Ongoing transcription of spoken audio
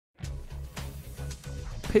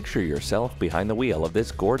Picture yourself behind the wheel of this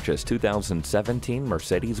gorgeous 2017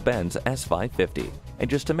 Mercedes-Benz S550 and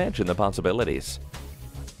just imagine the possibilities.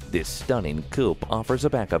 This stunning coupe offers a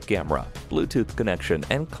backup camera, Bluetooth connection,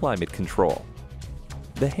 and climate control.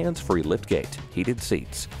 The hands-free liftgate, heated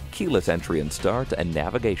seats, keyless entry and start, and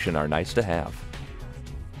navigation are nice to have.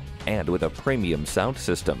 And with a premium sound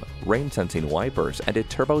system, rain-sensing wipers, and a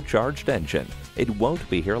turbocharged engine, it won't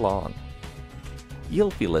be here long.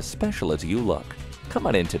 You'll feel as special as you look. Come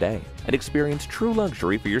on in today and experience true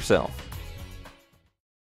luxury for yourself.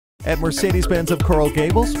 At Mercedes-Benz of Coral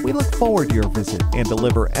Gables, we look forward to your visit and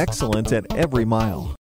deliver excellence at every mile.